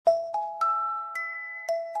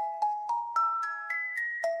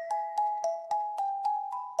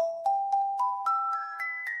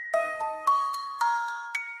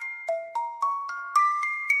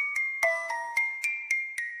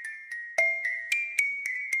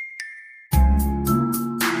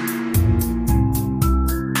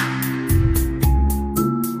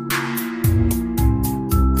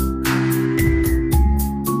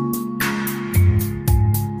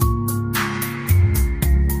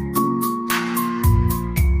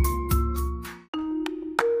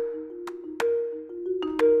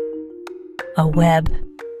a web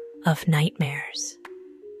of nightmares.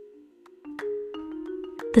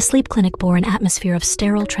 The sleep clinic bore an atmosphere of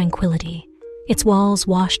sterile tranquility, its walls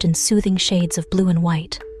washed in soothing shades of blue and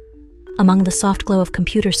white. Among the soft glow of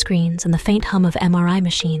computer screens and the faint hum of MRI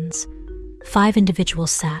machines, 5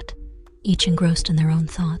 individuals sat, each engrossed in their own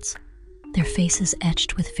thoughts, their faces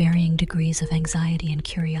etched with varying degrees of anxiety and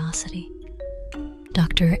curiosity.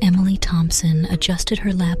 Dr. Emily Thompson adjusted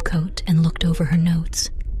her lab coat and looked over her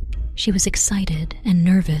notes. She was excited and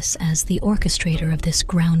nervous as the orchestrator of this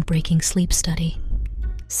groundbreaking sleep study.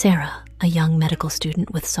 Sarah, a young medical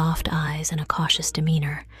student with soft eyes and a cautious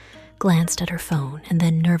demeanor, glanced at her phone and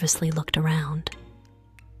then nervously looked around.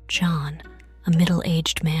 John, a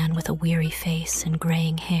middle-aged man with a weary face and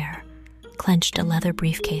graying hair, clenched a leather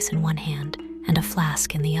briefcase in one hand and a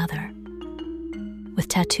flask in the other. With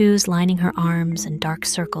tattoos lining her arms and dark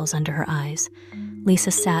circles under her eyes, Lisa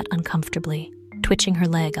sat uncomfortably, twitching her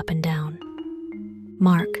leg up and down.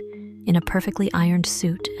 Mark, in a perfectly ironed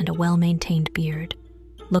suit and a well-maintained beard,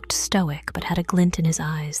 looked stoic but had a glint in his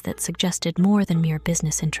eyes that suggested more than mere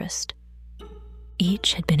business interest.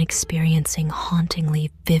 Each had been experiencing hauntingly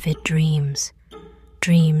vivid dreams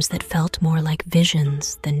that felt more like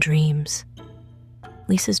visions than dreams.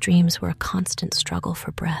 Lisa's dreams were a constant struggle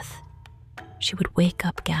for breath. She would wake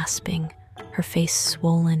up gasping, her face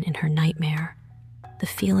swollen in her nightmare, the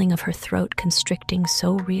feeling of her throat constricting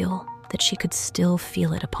so real that she could still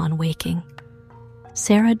feel it upon waking.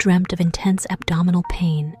 Sarah dreamt of intense abdominal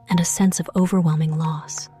pain and a sense of overwhelming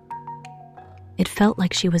loss. It felt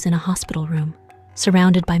like she was in a hospital room,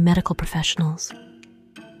 surrounded by medical professionals.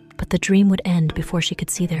 But the dream would end before she could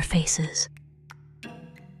see their faces.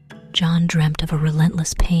 John dreamt of a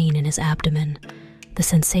relentless pain in his abdomen, the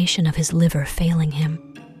sensation of his liver failing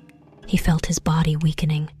him. He felt his body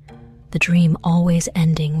weakening, the dream always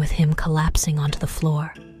ending with him collapsing onto the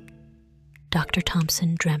floor. Dr.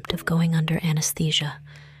 Thompson dreamt of going under anesthesia,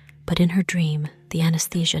 but in her dream, the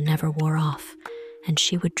anesthesia never wore off, and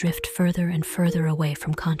she would drift further and further away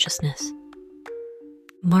from consciousness.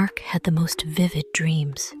 Mark had the most vivid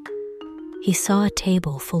dreams. He saw a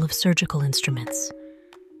table full of surgical instruments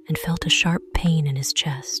and felt a sharp pain in his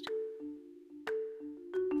chest.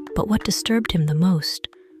 But what disturbed him the most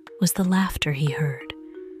was the laughter he heard,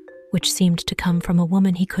 which seemed to come from a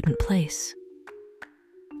woman he couldn't place.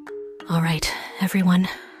 "All right, everyone,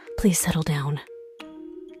 please settle down.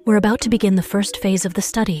 We're about to begin the first phase of the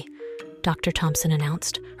study," Dr. Thompson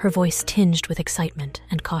announced, her voice tinged with excitement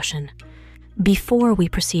and caution. "Before we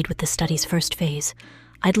proceed with the study's first phase,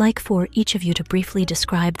 I'd like for each of you to briefly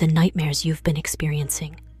describe the nightmares you've been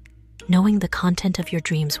experiencing. Knowing the content of your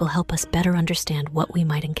dreams will help us better understand what we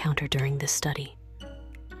might encounter during this study."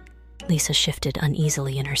 Lisa shifted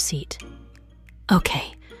uneasily in her seat.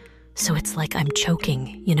 "Okay, so it's like I'm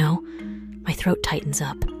choking, you know? My throat tightens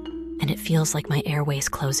up, and it feels like my airway's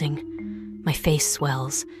closing. My face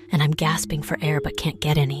swells, and I'm gasping for air but can't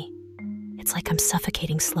get any. It's like I'm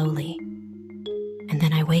suffocating slowly. And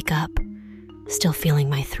then I wake up, still feeling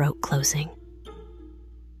my throat closing."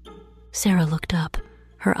 Sarah looked up,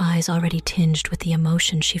 her eyes already tinged with the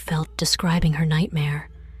emotion she felt describing her nightmare.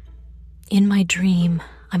 "In my dream,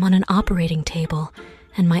 I'm on an operating table,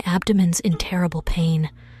 and my abdomen's in terrible pain.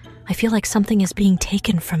 I feel like something is being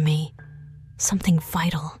taken from me, something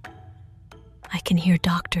vital. I can hear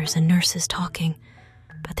doctors and nurses talking,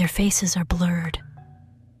 but their faces are blurred.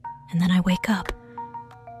 And then I wake up,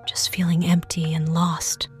 just feeling empty and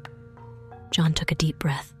lost." John took a deep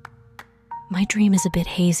breath. "My dream is a bit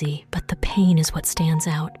hazy, but the pain is what stands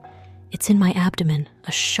out. It's in my abdomen,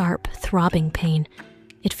 a sharp, throbbing pain.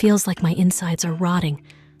 It feels like my insides are rotting.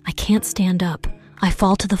 I can't stand up. I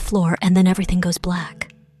fall to the floor, and then everything goes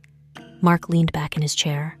black." Mark leaned back in his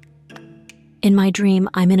chair. "In my dream,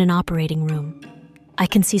 I'm in an operating room. I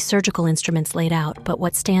can see surgical instruments laid out, but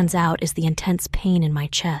what stands out is the intense pain in my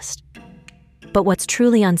chest. But what's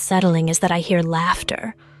truly unsettling is that I hear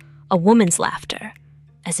laughter, a woman's laughter,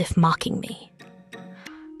 as if mocking me.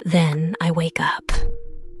 Then I wake up."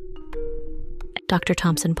 Dr.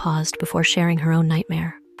 Thompson paused before sharing her own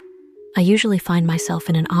nightmare. "I usually find myself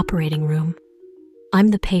in an operating room. I'm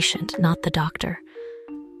the patient, not the doctor.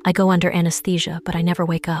 I go under anesthesia, but I never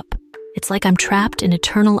wake up. It's like I'm trapped in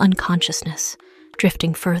eternal unconsciousness,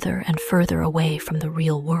 drifting further and further away from the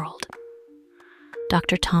real world."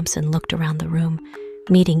 Dr. Thompson looked around the room,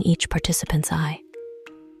 meeting each participant's eye.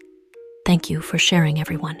 "Thank you for sharing,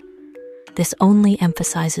 everyone. This only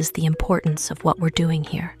emphasizes the importance of what we're doing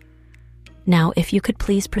here. Now, if you could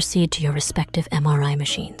please proceed to your respective MRI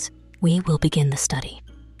machines, we will begin the study."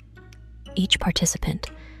 Each participant,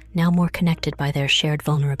 now more connected by their shared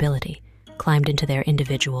vulnerability, climbed into their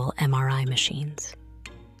individual MRI machines.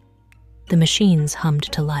 The machines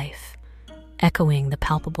hummed to life, echoing the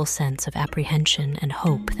palpable sense of apprehension and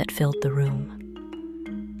hope that filled the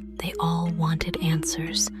room. They all wanted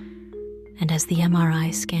answers, and as the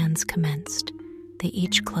MRI scans commenced, they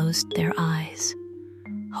each closed their eyes,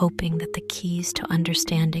 hoping that the keys to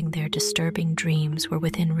understanding their disturbing dreams were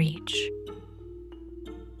within reach.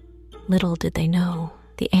 Little did they know,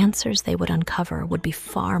 the answers they would uncover would be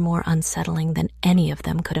far more unsettling than any of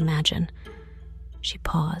them could imagine. She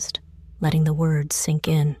paused, letting the words sink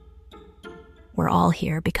in. We're all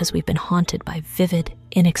here because we've been haunted by vivid,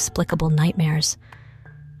 inexplicable nightmares.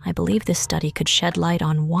 I believe this study could shed light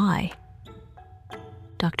on why.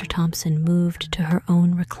 Dr. Thompson moved to her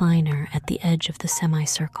own recliner at the edge of the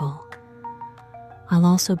semicircle. I'll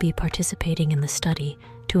also be participating in the study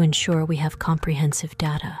to ensure we have comprehensive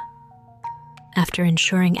data. After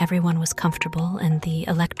ensuring everyone was comfortable and the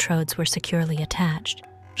electrodes were securely attached,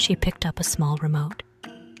 she picked up a small remote.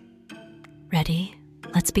 Ready?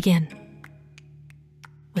 Let's begin.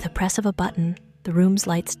 With a press of a button, the room's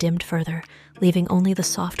lights dimmed further, leaving only the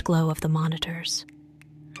soft glow of the monitors.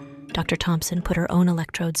 Dr. Thompson put her own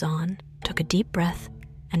electrodes on, took a deep breath,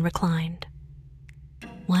 and reclined.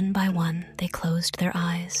 One by one, they closed their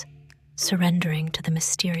eyes, surrendering to the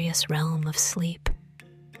mysterious realm of sleep,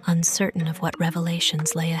 uncertain of what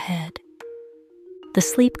revelations lay ahead. The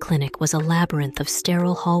sleep clinic was a labyrinth of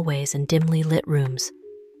sterile hallways and dimly lit rooms,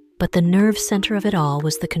 but the nerve center of it all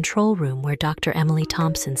was the control room where Dr. Emily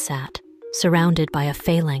Thompson sat, surrounded by a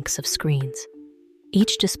phalanx of screens.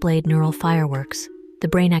 Each displayed neural fireworks, the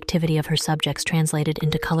brain activity of her subjects translated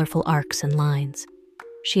into colorful arcs and lines.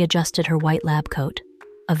 She adjusted her white lab coat,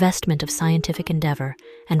 a vestment of scientific endeavor,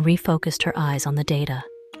 and refocused her eyes on the data.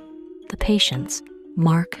 The patients,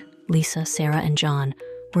 Mark, Lisa, Sarah, and John,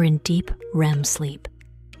 were in deep REM sleep,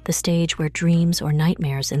 the stage where dreams or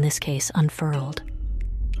nightmares in this case unfurled.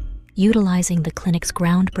 Utilizing the clinic's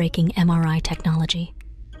groundbreaking MRI technology,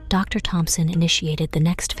 Dr. Thompson initiated the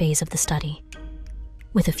next phase of the study.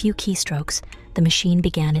 With a few keystrokes, the machine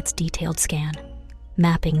began its detailed scan,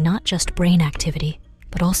 mapping not just brain activity,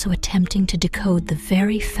 but also attempting to decode the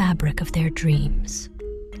very fabric of their dreams.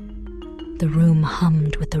 The room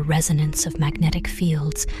hummed with the resonance of magnetic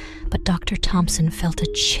fields, but Dr. Thompson felt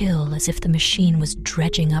a chill as if the machine was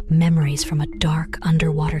dredging up memories from a dark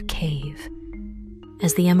underwater cave.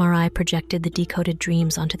 As the MRI projected the decoded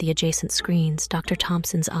dreams onto the adjacent screens, Dr.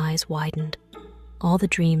 Thompson's eyes widened. All the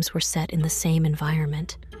dreams were set in the same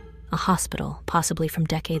environment, a hospital, possibly from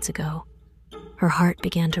decades ago. Her heart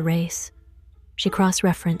began to race. She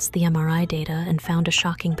cross-referenced the MRI data and found a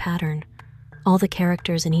shocking pattern. All the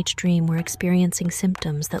characters in each dream were experiencing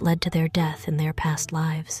symptoms that led to their death in their past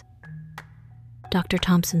lives. Dr.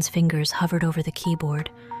 Thompson's fingers hovered over the keyboard,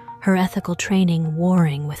 her ethical training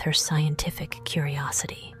warring with her scientific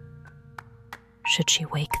curiosity. Should she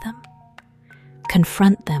wake them?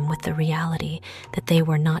 Confront them with the reality that they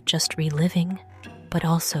were not just reliving, but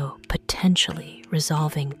also potentially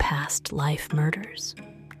resolving past life murders?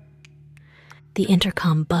 The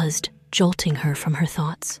intercom buzzed, jolting her from her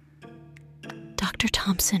thoughts. Dr.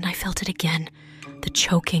 Thompson, I felt it again. The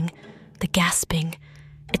choking, the gasping.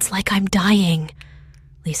 It's like I'm dying.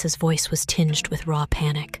 Lisa's voice was tinged with raw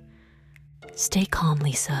panic. Stay calm,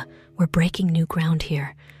 Lisa. We're breaking new ground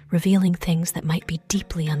here, revealing things that might be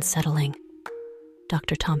deeply unsettling.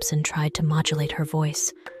 Dr. Thompson tried to modulate her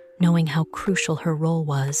voice, knowing how crucial her role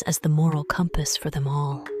was as the moral compass for them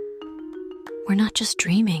all. We're not just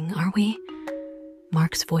dreaming, are we?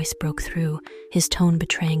 Mark's voice broke through, his tone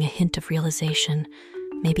betraying a hint of realization,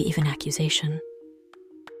 maybe even accusation.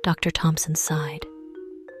 Dr. Thompson sighed.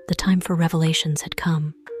 The time for revelations had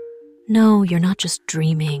come. No, you're not just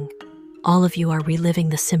dreaming. All of you are reliving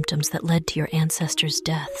the symptoms that led to your ancestors'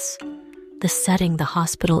 deaths. The setting, the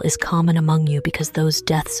hospital, is common among you because those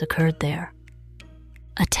deaths occurred there.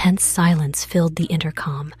 A tense silence filled the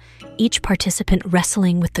intercom, each participant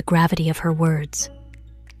wrestling with the gravity of her words.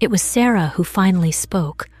 It was Sarah who finally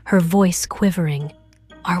spoke, her voice quivering.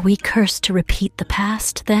 Are we cursed to repeat the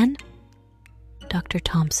past, then? Dr.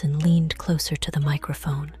 Thompson leaned closer to the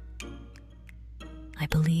microphone. I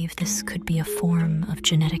believe this could be a form of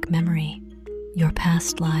genetic memory. Your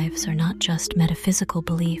past lives are not just metaphysical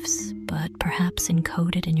beliefs, but perhaps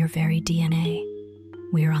encoded in your very DNA.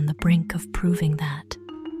 We are on the brink of proving that.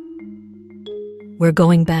 We're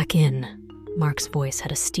going back in. Mark's voice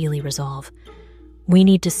had a steely resolve. We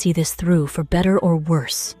need to see this through for better or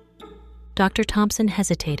worse. Dr. Thompson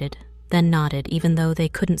hesitated, then nodded, even though they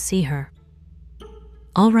couldn't see her.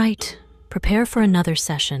 All right, prepare for another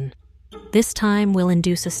session. This time we'll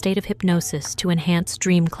induce a state of hypnosis to enhance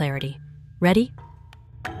dream clarity. Ready?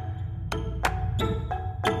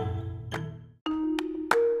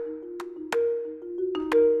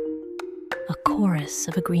 A chorus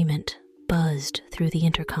of agreement buzzed through the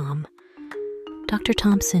intercom. Dr.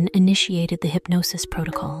 Thompson initiated the hypnosis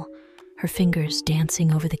protocol, her fingers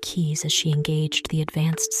dancing over the keys as she engaged the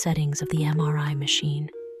advanced settings of the MRI machine.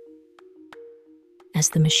 As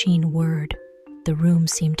the machine whirred, the room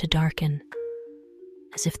seemed to darken,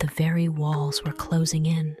 as if the very walls were closing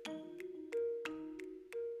in.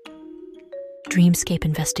 Dreamscape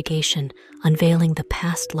investigation unveiling the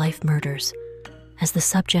past life murders. As the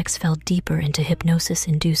subjects fell deeper into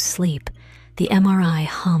hypnosis-induced sleep, the MRI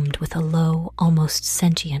hummed with a low, almost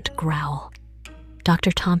sentient growl.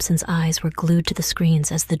 Dr. Thompson's eyes were glued to the screens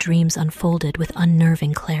as the dreams unfolded with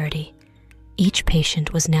unnerving clarity. Each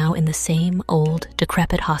patient was now in the same old,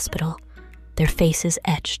 decrepit hospital, their faces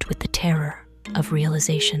etched with the terror of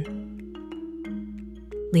realization.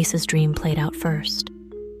 Lisa's dream played out first.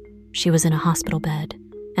 She was in a hospital bed,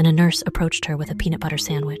 and a nurse approached her with a peanut butter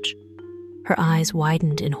sandwich. Her eyes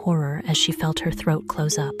widened in horror as she felt her throat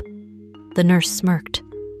close up. The nurse smirked,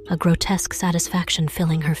 a grotesque satisfaction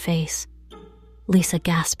filling her face. Lisa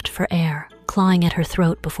gasped for air, clawing at her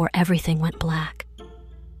throat before everything went black.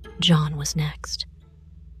 John was next.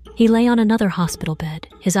 He lay on another hospital bed,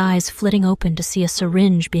 his eyes flitting open to see a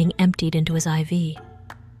syringe being emptied into his IV.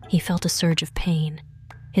 He felt a surge of pain,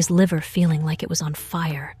 his liver feeling like it was on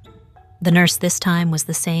fire. The nurse this time was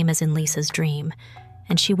the same as in Lisa's dream,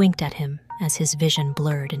 and she winked at him as his vision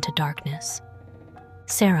blurred into darkness.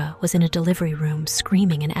 Sarah was in a delivery room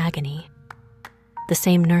screaming in agony. The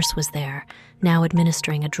same nurse was there, now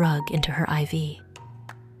administering a drug into her IV.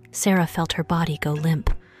 Sarah felt her body go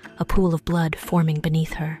limp, a pool of blood forming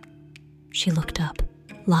beneath her. She looked up,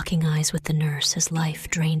 locking eyes with the nurse as life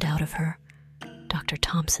drained out of her. Dr.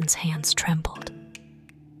 Thompson's hands trembled.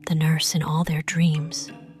 The nurse in all their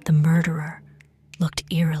dreams, the murderer, looked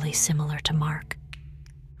eerily similar to Mark.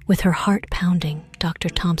 With her heart pounding, Dr.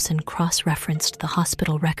 Thompson cross-referenced the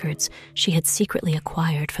hospital records she had secretly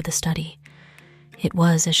acquired for the study. It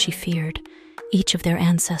was as she feared. Each of their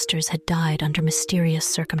ancestors had died under mysterious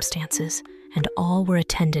circumstances, and all were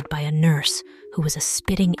attended by a nurse who was a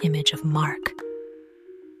spitting image of Mark.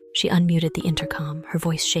 She unmuted the intercom, her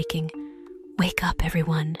voice shaking. "Wake up,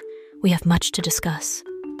 everyone. We have much to discuss."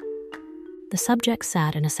 The subjects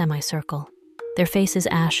sat in a semicircle, their faces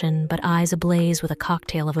ashen but eyes ablaze with a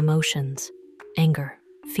cocktail of emotions: anger,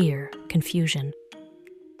 fear, confusion.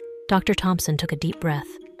 Dr. Thompson took a deep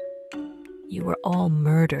breath. "You were all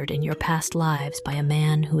murdered in your past lives by a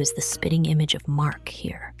man who is the spitting image of Mark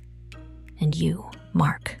here. And you,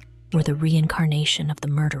 Mark, were the reincarnation of the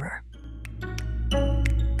murderer."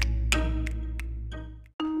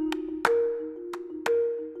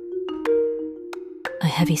 A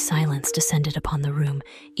heavy silence descended upon the room,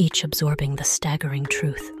 each absorbing the staggering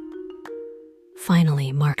truth.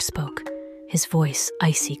 Finally, Mark spoke, his voice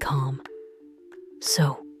icy calm.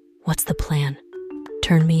 "So, what's the plan?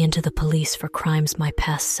 Turn me into the police for crimes my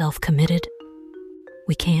past self committed?"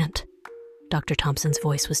 "We can't." Dr. Thompson's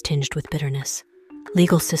voice was tinged with bitterness.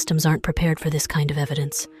 "Legal systems aren't prepared for this kind of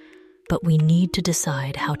evidence. But we need to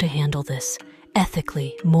decide how to handle this,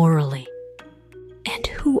 ethically, morally." "And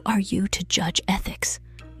who are you to judge ethics?"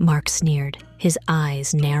 Mark sneered, his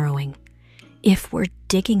eyes narrowing. "If we're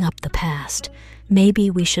digging up the past, maybe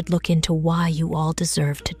we should look into why you all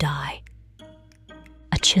deserve to die."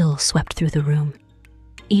 A chill swept through the room.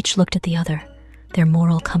 Each looked at the other, their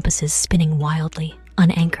moral compasses spinning wildly,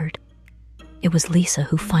 unanchored. It was Lisa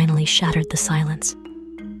who finally shattered the silence.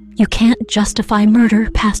 "You can't justify murder,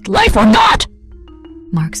 past life or not!"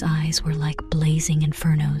 Mark's eyes were like blazing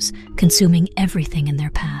infernos, consuming everything in their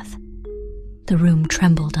path. The room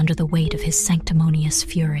trembled under the weight of his sanctimonious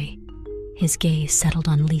fury. His gaze settled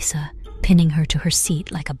on Lisa, pinning her to her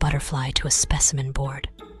seat like a butterfly to a specimen board.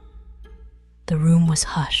 The room was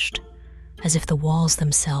hushed, as if the walls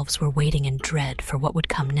themselves were waiting in dread for what would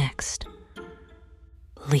come next.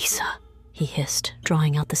 "Lisa," he hissed,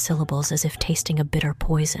 drawing out the syllables as if tasting a bitter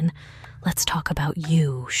poison. "Let's talk about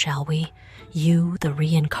you, shall we? You, the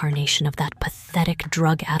reincarnation of that pathetic,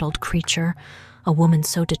 drug-addled creature, a woman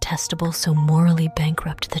so detestable, so morally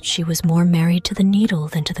bankrupt that she was more married to the needle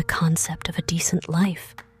than to the concept of a decent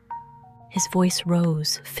life." His voice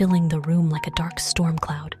rose, filling the room like a dark storm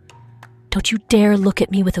cloud. "Don't you dare look at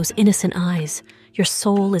me with those innocent eyes. Your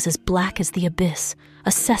soul is as black as the abyss,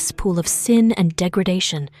 a cesspool of sin and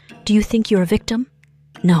degradation. Do you think you're a victim?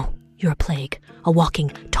 No, you're a plague, a walking,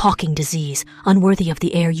 talking disease, unworthy of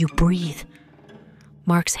the air you breathe."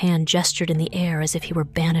 Mark's hand gestured in the air as if he were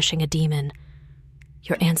banishing a demon.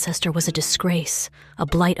 Your ancestor was a disgrace, a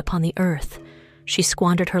blight upon the earth. She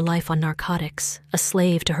squandered her life on narcotics, a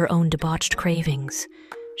slave to her own debauched cravings.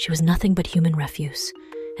 She was nothing but human refuse,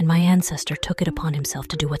 and my ancestor took it upon himself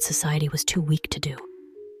to do what society was too weak to do: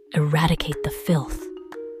 eradicate the filth.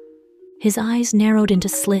 His eyes narrowed into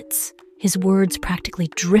slits, his words practically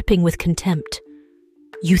dripping with contempt.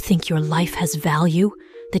 You think your life has value,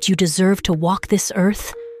 that you deserve to walk this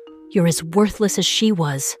earth? You're as worthless as she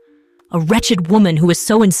was. A wretched woman who was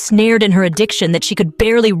so ensnared in her addiction that she could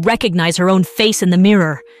barely recognize her own face in the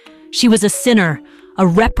mirror. She was a sinner, a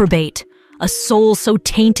reprobate, a soul so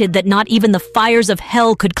tainted that not even the fires of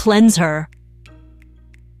hell could cleanse her.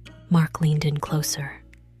 Mark leaned in closer,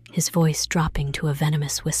 his voice dropping to a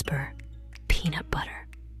venomous whisper. Peanut butter.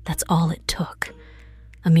 That's all it took.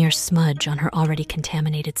 A mere smudge on her already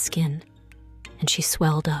contaminated skin. And she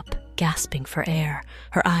swelled up, gasping for air,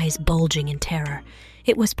 her eyes bulging in terror.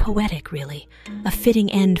 It was poetic, really, a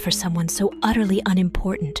fitting end for someone so utterly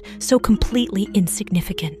unimportant, so completely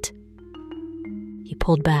insignificant. He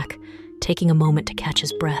pulled back, taking a moment to catch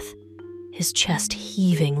his breath, his chest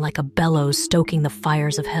heaving like a bellows stoking the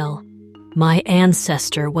fires of hell. My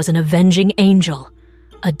ancestor was an avenging angel,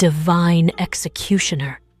 a divine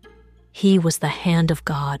executioner. He was the hand of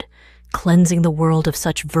God, cleansing the world of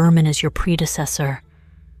such vermin as your predecessor.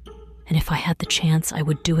 And if I had the chance, I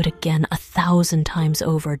would do it again 1,000 times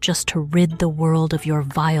over, just to rid the world of your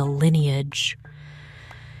vile lineage.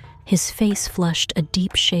 His face flushed a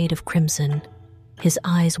deep shade of crimson, his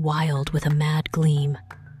eyes wild with a mad gleam.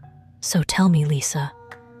 So tell me, Lisa,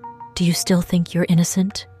 do you still think you're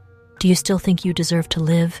innocent? Do you still think you deserve to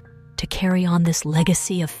live, to carry on this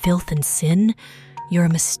legacy of filth and sin? You're a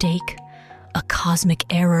mistake, a cosmic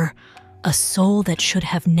error, a soul that should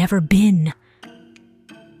have never been.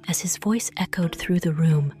 As his voice echoed through the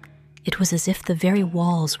room, it was as if the very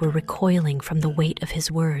walls were recoiling from the weight of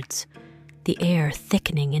his words, the air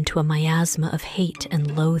thickening into a miasma of hate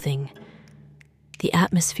and loathing. The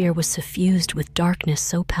atmosphere was suffused with darkness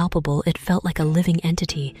so palpable it felt like a living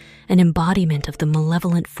entity, an embodiment of the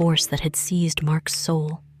malevolent force that had seized Mark's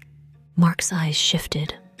soul. Mark's eyes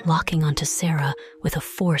shifted, locking onto Sarah with a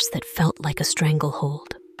force that felt like a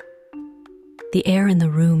stranglehold. The air in the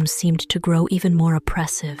room seemed to grow even more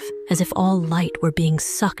oppressive, as if all light were being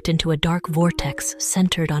sucked into a dark vortex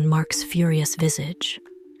centered on Mark's furious visage.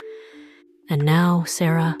 And now,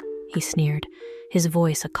 Sarah, he sneered, his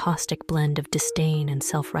voice a caustic blend of disdain and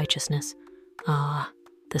self-righteousness. Ah,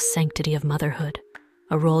 the sanctity of motherhood,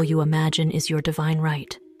 a role you imagine is your divine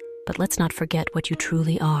right. But let's not forget what you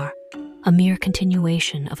truly are, a mere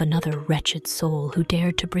continuation of another wretched soul who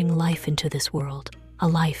dared to bring life into this world. A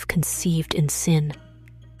life conceived in sin.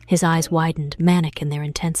 His eyes widened, manic in their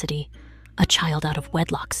intensity. A child out of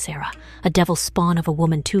wedlock, Sarah, a devil spawn of a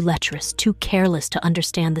woman too lecherous, too careless to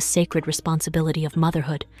understand the sacred responsibility of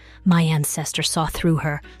motherhood. My ancestor saw through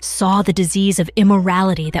her, saw the disease of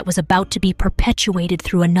immorality that was about to be perpetuated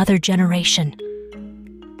through another generation.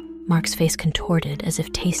 Mark's face contorted as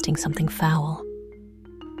if tasting something foul.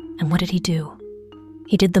 And what did he do?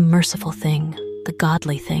 He did the merciful thing, the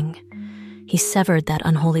godly thing. He severed that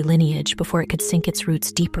unholy lineage before it could sink its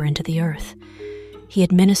roots deeper into the earth. He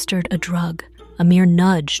administered a drug, a mere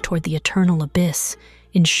nudge toward the eternal abyss,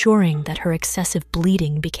 ensuring that her excessive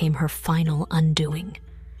bleeding became her final undoing.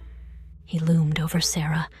 He loomed over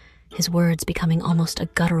Sarah, his words becoming almost a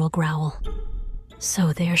guttural growl.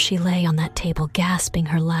 So there she lay on that table, gasping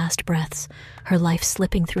her last breaths, her life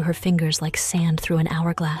slipping through her fingers like sand through an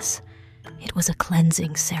hourglass. It was a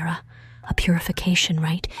cleansing, Sarah. A purification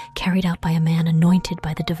rite carried out by a man anointed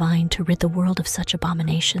by the divine to rid the world of such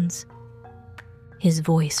abominations. His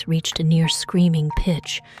voice reached a near screaming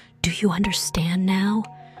pitch. Do you understand now?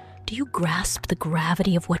 Do you grasp the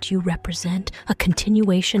gravity of what you represent? A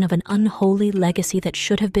continuation of an unholy legacy that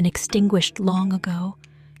should have been extinguished long ago?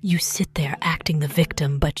 You sit there acting the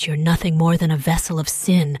victim, but you're nothing more than a vessel of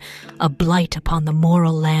sin, a blight upon the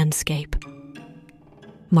moral landscape.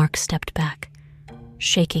 Mark stepped back,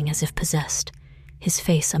 shaking as if possessed, his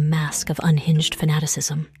face a mask of unhinged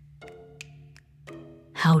fanaticism.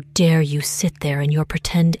 How dare you sit there in your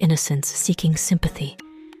pretend innocence seeking sympathy?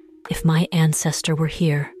 If my ancestor were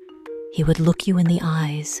here, he would look you in the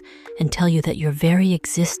eyes and tell you that your very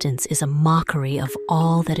existence is a mockery of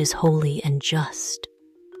all that is holy and just.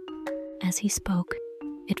 As he spoke,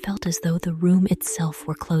 it felt as though the room itself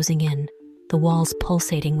were closing in, the walls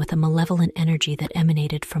pulsating with a malevolent energy that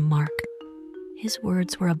emanated from Mark. His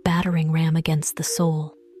words were a battering ram against the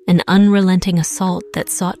soul, an unrelenting assault that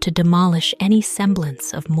sought to demolish any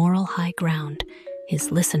semblance of moral high ground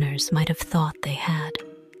his listeners might have thought they had.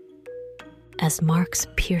 As Mark's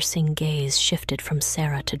piercing gaze shifted from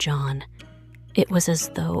Sarah to John, it was as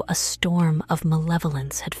though a storm of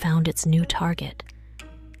malevolence had found its new target,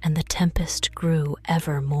 and the tempest grew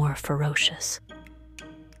ever more ferocious.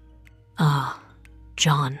 "Ah,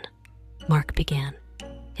 John," Mark began,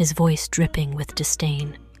 his voice dripping with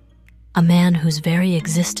disdain. "A man whose very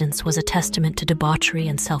existence was a testament to debauchery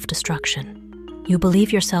and self-destruction. You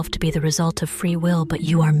believe yourself to be the result of free will, but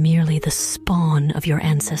you are merely the spawn of your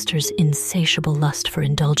ancestors' insatiable lust for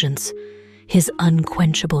indulgence, his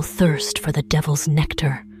unquenchable thirst for the devil's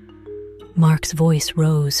nectar." Mark's voice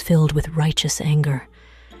rose, filled with righteous anger.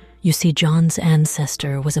 You see, John's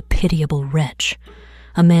ancestor was a pitiable wretch,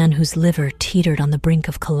 a man whose liver teetered on the brink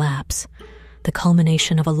of collapse, the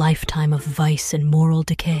culmination of a lifetime of vice and moral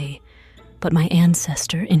decay. But my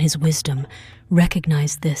ancestor, in his wisdom,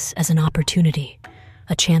 recognized this as an opportunity,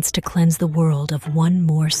 a chance to cleanse the world of one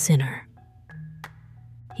more sinner.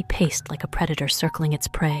 He paced like a predator circling its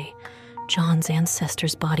prey. John's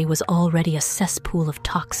ancestor's body was already a cesspool of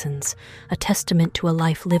toxins, a testament to a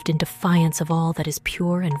life lived in defiance of all that is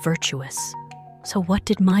pure and virtuous. So what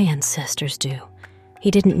did my ancestors do? He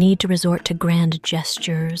didn't need to resort to grand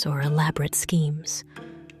gestures or elaborate schemes.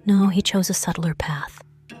 No, he chose a subtler path.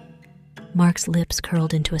 Mark's lips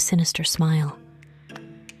curled into a sinister smile.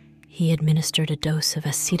 He administered a dose of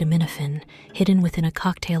acetaminophen hidden within a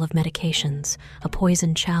cocktail of medications, a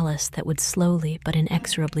poison chalice that would slowly but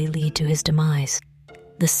inexorably lead to his demise.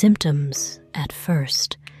 The symptoms, at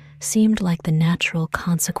first, seemed like the natural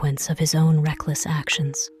consequence of his own reckless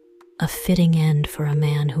actions, a fitting end for a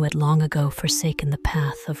man who had long ago forsaken the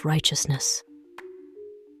path of righteousness.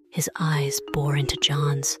 His eyes bore into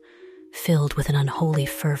John's, filled with an unholy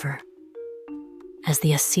fervor. As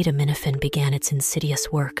the acetaminophen began its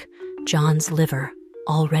insidious work, John's liver,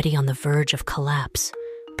 already on the verge of collapse,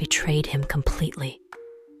 betrayed him completely.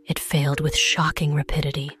 It failed with shocking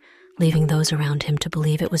rapidity, leaving those around him to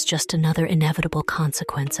believe it was just another inevitable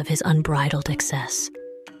consequence of his unbridled excess.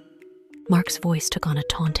 Mark's voice took on a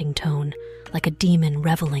taunting tone, like a demon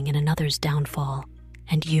reveling in another's downfall.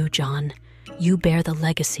 "And you, John, you bear the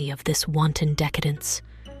legacy of this wanton decadence.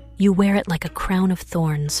 You wear it like a crown of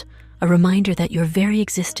thorns, a reminder that your very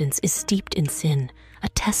existence is steeped in sin, a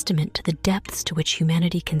testament to the depths to which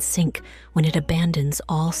humanity can sink when it abandons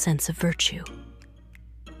all sense of virtue."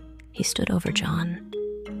 He stood over John,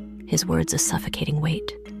 his words a suffocating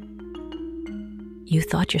weight. "You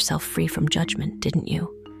thought yourself free from judgment, didn't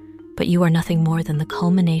you? But you are nothing more than the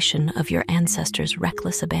culmination of your ancestors'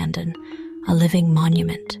 reckless abandon, a living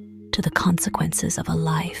monument to the consequences of a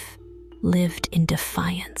life lived in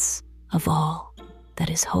defiance of all that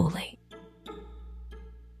is holy."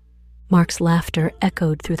 Mark's laughter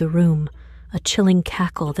echoed through the room, a chilling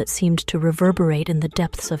cackle that seemed to reverberate in the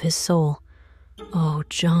depths of his soul. "Oh,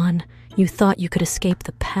 John, you thought you could escape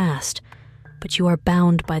the past, but you are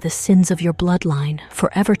bound by the sins of your bloodline,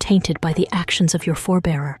 forever tainted by the actions of your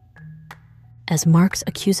forebearer." As Mark's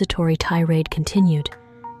accusatory tirade continued,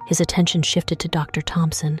 his attention shifted to Dr.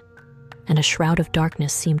 Thompson, and a shroud of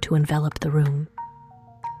darkness seemed to envelop the room.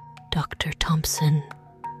 "Dr. Thompson,"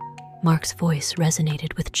 Mark's voice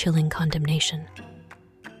resonated with chilling condemnation.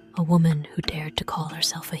 A woman who dared to call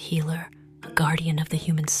herself a healer, a guardian of the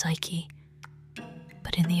human psyche.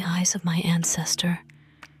 But in the eyes of my ancestor,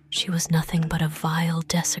 she was nothing but a vile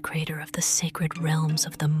desecrator of the sacred realms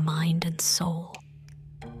of the mind and soul.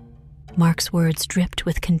 Mark's words dripped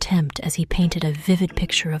with contempt as he painted a vivid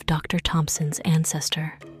picture of Dr. Thompson's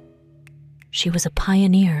ancestor. She was a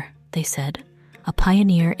pioneer, they said, a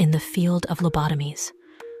pioneer in the field of lobotomies,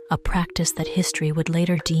 a practice that history would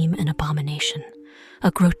later deem an abomination,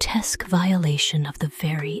 a grotesque violation of the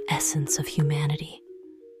very essence of humanity.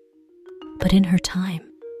 But in her time,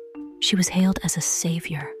 she was hailed as a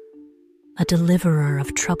savior, a deliverer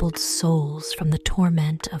of troubled souls from the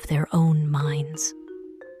torment of their own minds.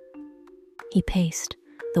 He paced,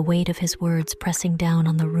 the weight of his words pressing down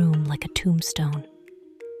on the room like a tombstone.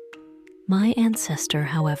 My ancestor,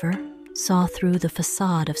 however, saw through the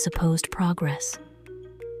facade of supposed progress.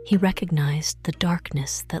 He recognized the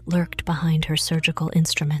darkness that lurked behind her surgical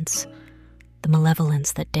instruments, the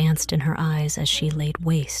malevolence that danced in her eyes as she laid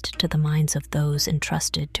waste to the minds of those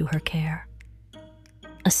entrusted to her care.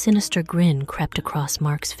 A sinister grin crept across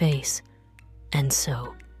Mark's face, and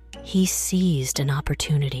so he seized an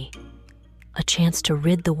opportunity, a chance to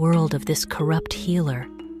rid the world of this corrupt healer,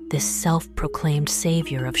 this self-proclaimed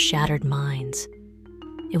savior of shattered minds.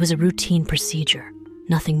 It was a routine procedure,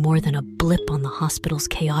 nothing more than a blip on the hospital's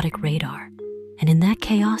chaotic radar. And in that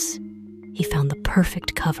chaos, he found the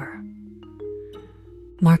perfect cover.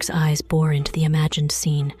 Mark's eyes bore into the imagined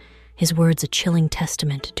scene, his words a chilling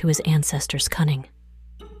testament to his ancestor's cunning.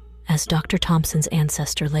 As Dr. Thompson's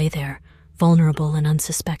ancestor lay there, vulnerable and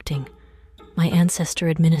unsuspecting, my ancestor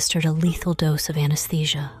administered a lethal dose of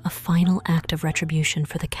anesthesia, a final act of retribution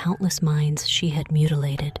for the countless minds she had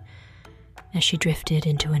mutilated. As she drifted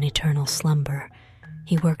into an eternal slumber,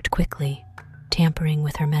 he worked quickly, tampering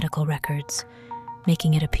with her medical records,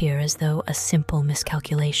 making it appear as though a simple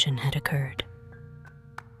miscalculation had occurred.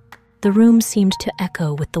 The room seemed to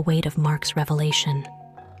echo with the weight of Mark's revelation.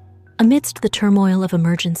 Amidst the turmoil of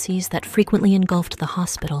emergencies that frequently engulfed the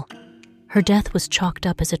hospital, her death was chalked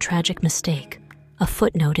up as a tragic mistake, a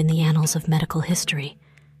footnote in the annals of medical history,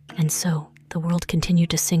 and so the world continued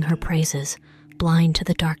to sing her praises, blind to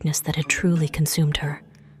the darkness that had truly consumed her.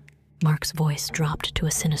 Mark's voice dropped to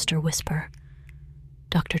a sinister whisper.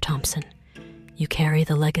 "Dr. Thompson, you carry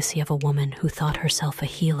the legacy of a woman who thought herself a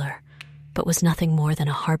healer, but was nothing more than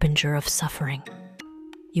a harbinger of suffering.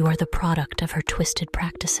 You are the product of her twisted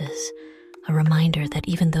practices, a reminder that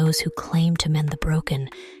even those who claim to mend the broken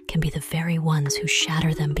can be the very ones who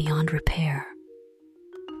shatter them beyond repair."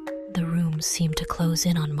 The room seemed to close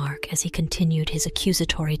in on Mark as he continued his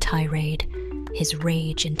accusatory tirade, his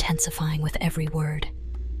rage intensifying with every word.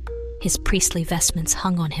 His priestly vestments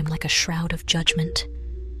hung on him like a shroud of judgment,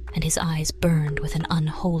 and his eyes burned with an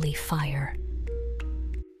unholy fire.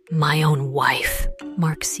 "My own wife,"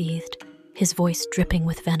 Mark seethed, his voice dripping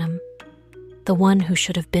with venom. "The one who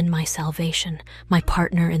should have been my salvation, my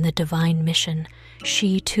partner in the divine mission,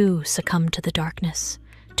 she too succumbed to the darkness,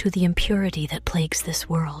 to the impurity that plagues this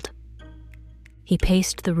world." He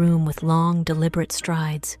paced the room with long, deliberate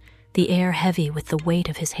strides, the air heavy with the weight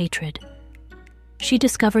of his hatred. "She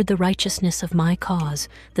discovered the righteousness of my cause,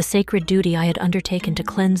 the sacred duty I had undertaken to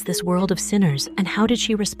cleanse this world of sinners, and how did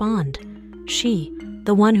she respond? She,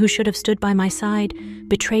 the one who should have stood by my side,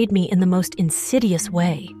 betrayed me in the most insidious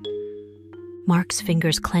way." Mark's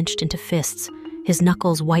fingers clenched into fists, his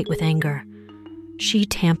knuckles white with anger. "She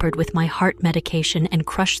tampered with my heart medication and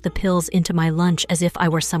crushed the pills into my lunch as if I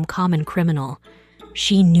were some common criminal.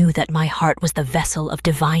 She knew that my heart was the vessel of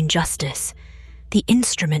divine justice, the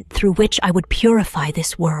instrument through which I would purify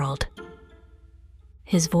this world."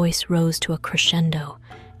 His voice rose to a crescendo,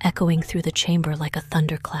 echoing through the chamber like a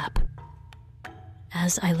thunderclap.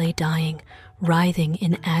 As I lay dying, writhing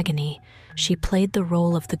in agony, she played the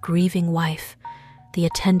role of the grieving wife, the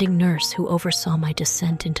attending nurse who oversaw my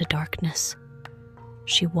descent into darkness.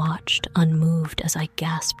 She watched, unmoved, as I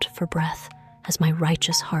gasped for breath, as my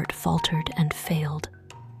righteous heart faltered and failed.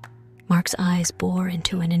 Mark's eyes bore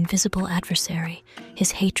into an invisible adversary,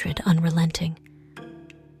 his hatred unrelenting.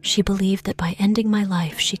 She believed that by ending my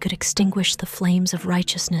life she could extinguish the flames of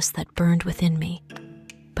righteousness that burned within me.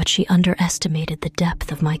 But she underestimated the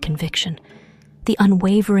depth of my conviction, the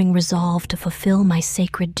unwavering resolve to fulfill my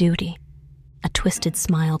sacred duty. A twisted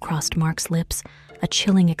smile crossed Mark's lips, a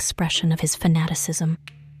chilling expression of his fanaticism.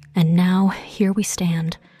 And now, here we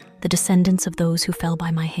stand, the descendants of those who fell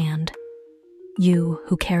by my hand. You,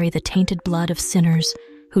 who carry the tainted blood of sinners,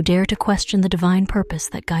 who dare to question the divine purpose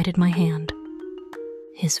that guided my hand.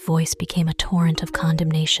 His voice became a torrent of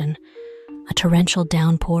condemnation, a torrential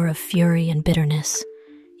downpour of fury and bitterness.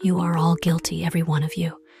 You are all guilty, every one of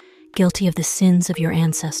you. Guilty of the sins of your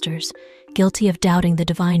ancestors, guilty of doubting the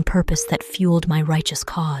divine purpose that fueled my righteous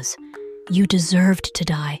cause. You deserved to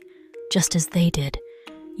die, just as they did.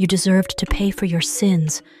 You deserved to pay for your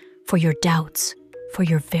sins, for your doubts, for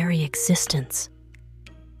your very existence.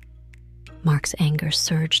 Mark's anger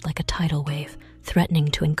surged like a tidal wave, threatening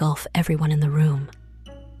to engulf everyone in the room.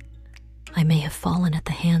 I may have fallen at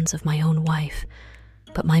the hands of my own wife,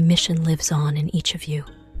 but my mission lives on in each of you.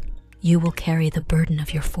 You will carry the burden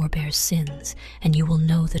of your forebears' sins, and you will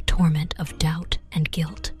know the torment of doubt and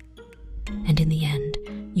guilt. And in the end,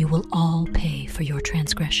 you will all pay for your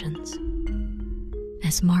transgressions.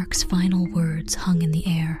 As Mark's final words hung in the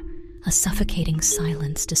air, a suffocating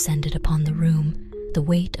silence descended upon the room, the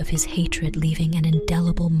weight of his hatred leaving an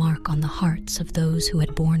indelible mark on the hearts of those who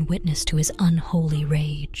had borne witness to his unholy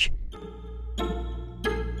rage.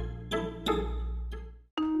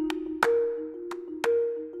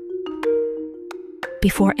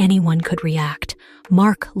 Before anyone could react,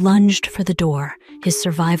 Mark lunged for the door, his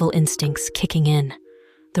survival instincts kicking in.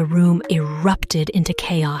 The room erupted into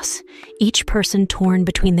chaos, each person torn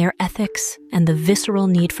between their ethics and the visceral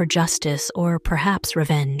need for justice or perhaps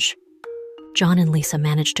revenge. John and Lisa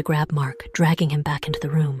managed to grab Mark, dragging him back into the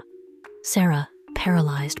room. Sarah,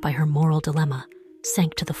 paralyzed by her moral dilemma,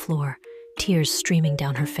 sank to the floor, tears streaming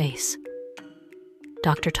down her face.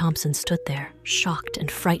 Dr. Thompson stood there, shocked and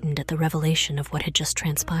frightened at the revelation of what had just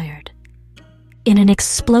transpired. In an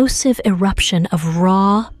explosive eruption of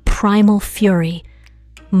raw, primal fury,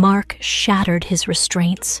 Mark shattered his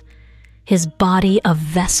restraints, his body a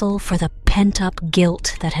vessel for the pent-up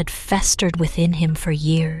guilt that had festered within him for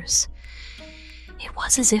years. It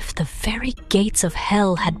was as if the very gates of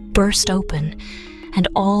hell had burst open and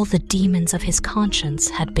all the demons of his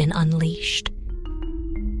conscience had been unleashed.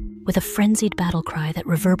 With a frenzied battle cry that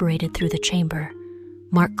reverberated through the chamber,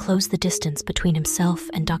 Mark closed the distance between himself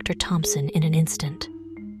and Dr. Thompson in an instant.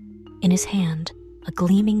 In his hand, a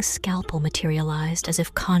gleaming scalpel materialized as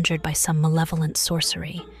if conjured by some malevolent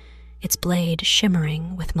sorcery, its blade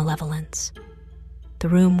shimmering with malevolence. The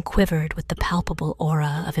room quivered with the palpable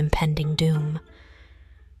aura of impending doom.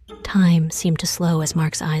 Time seemed to slow as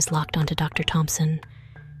Mark's eyes locked onto Dr. Thompson,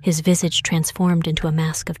 his visage transformed into a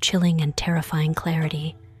mask of chilling and terrifying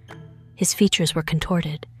clarity. His features were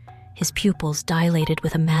contorted, his pupils dilated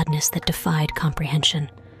with a madness that defied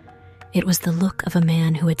comprehension. It was the look of a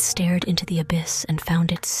man who had stared into the abyss and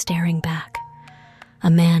found it staring back, a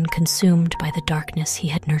man consumed by the darkness he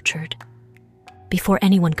had nurtured. Before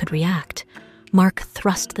anyone could react, Mark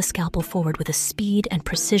thrust the scalpel forward with a speed and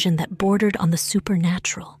precision that bordered on the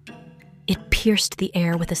supernatural. It pierced the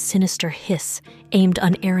air with a sinister hiss aimed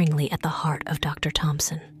unerringly at the heart of Dr.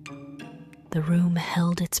 Thompson. The room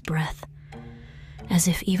held its breath, as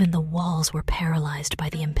if even the walls were paralyzed by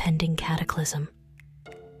the impending cataclysm.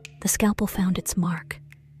 The scalpel found its mark,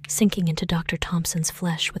 sinking into Dr. Thompson's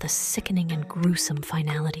flesh with a sickening and gruesome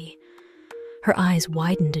finality. Her eyes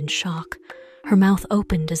widened in shock, her mouth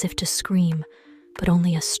opened as if to scream, but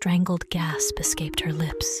only a strangled gasp escaped her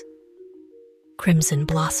lips. Crimson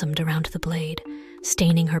blossomed around the blade,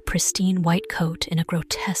 staining her pristine white coat in a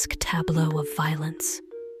grotesque tableau of violence.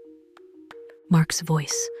 Mark's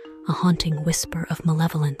voice, a haunting whisper of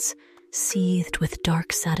malevolence, seethed with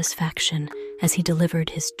dark satisfaction as he delivered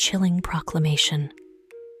his chilling proclamation.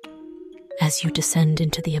 As you descend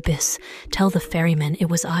into the abyss, tell the ferryman it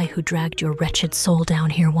was I who dragged your wretched soul down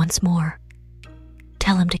here once more.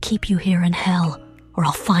 Tell him to keep you here in hell, or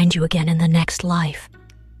I'll find you again in the next life.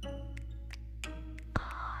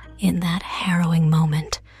 In that harrowing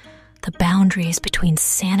moment, the boundaries between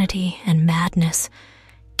sanity and madness,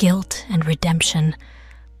 guilt and redemption,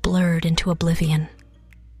 blurred into oblivion.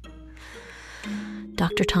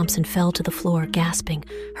 Dr. Thompson fell to the floor, gasping,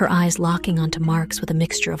 her eyes locking onto Mark's with a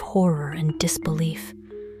mixture of horror and disbelief.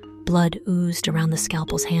 Blood oozed around the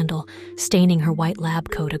scalpel's handle, staining her white lab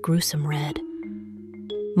coat a gruesome red.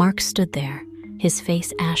 Mark stood there, his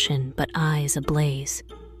face ashen but eyes ablaze.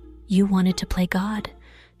 You wanted to play God?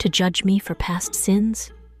 To judge me for past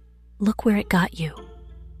sins? Look where it got you.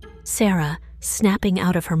 Sarah, snapping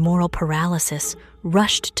out of her moral paralysis,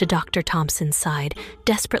 rushed to Dr. Thompson's side,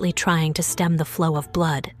 desperately trying to stem the flow of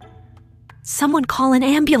blood. "Someone call an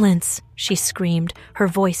ambulance!" she screamed, her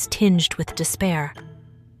voice tinged with despair.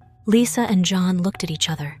 Lisa and John looked at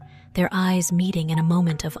each other, their eyes meeting in a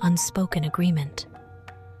moment of unspoken agreement.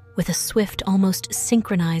 With a swift, almost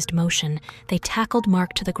synchronized motion, they tackled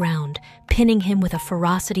Mark to the ground, pinning him with a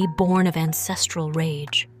ferocity born of ancestral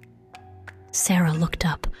rage. Sarah looked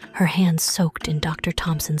up, her hands soaked in Dr.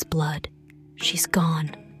 Thompson's blood. "She's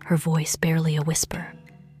gone," her voice barely a whisper.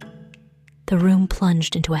 The room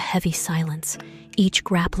plunged into a heavy silence, each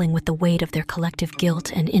grappling with the weight of their collective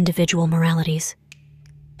guilt and individual moralities.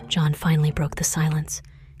 John finally broke the silence,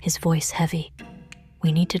 his voice heavy.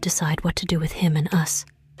 "We need to decide what to do with him and us."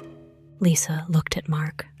 Lisa looked at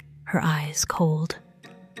Mark, her eyes cold.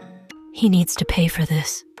 "He needs to pay for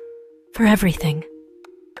this. For everything."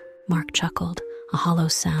 Mark chuckled, a hollow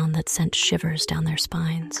sound that sent shivers down their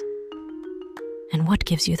spines. "And what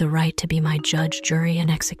gives you the right to be my judge, jury,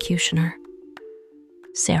 and executioner?"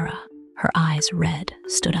 Sarah, her eyes red,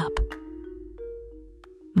 stood up.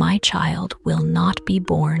 "My child will not be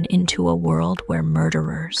born into a world where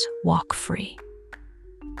murderers walk free."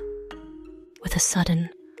 With a sudden,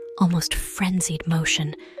 almost frenzied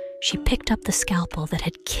motion, she picked up the scalpel that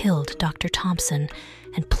had killed Dr. Thompson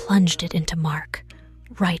and plunged it into Mark,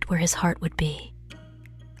 right where his heart would be.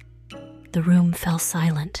 The room fell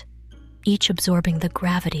silent, each absorbing the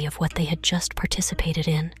gravity of what they had just participated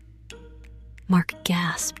in. Mark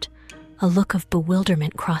gasped, a look of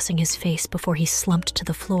bewilderment crossing his face before he slumped to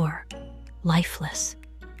the floor, lifeless.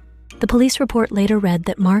 The police report later read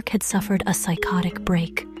that Mark had suffered a psychotic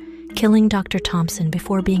break, killing Dr. Thompson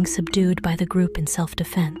before being subdued by the group in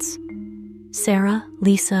self-defense. Sarah,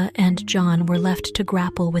 Lisa, and John were left to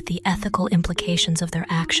grapple with the ethical implications of their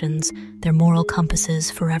actions, their moral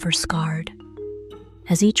compasses forever scarred.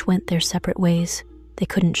 As each went their separate ways, they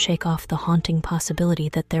couldn't shake off the haunting possibility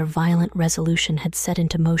that their violent resolution had set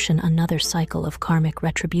into motion another cycle of karmic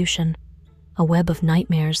retribution. a web of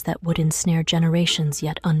nightmares that would ensnare generations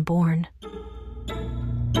yet unborn.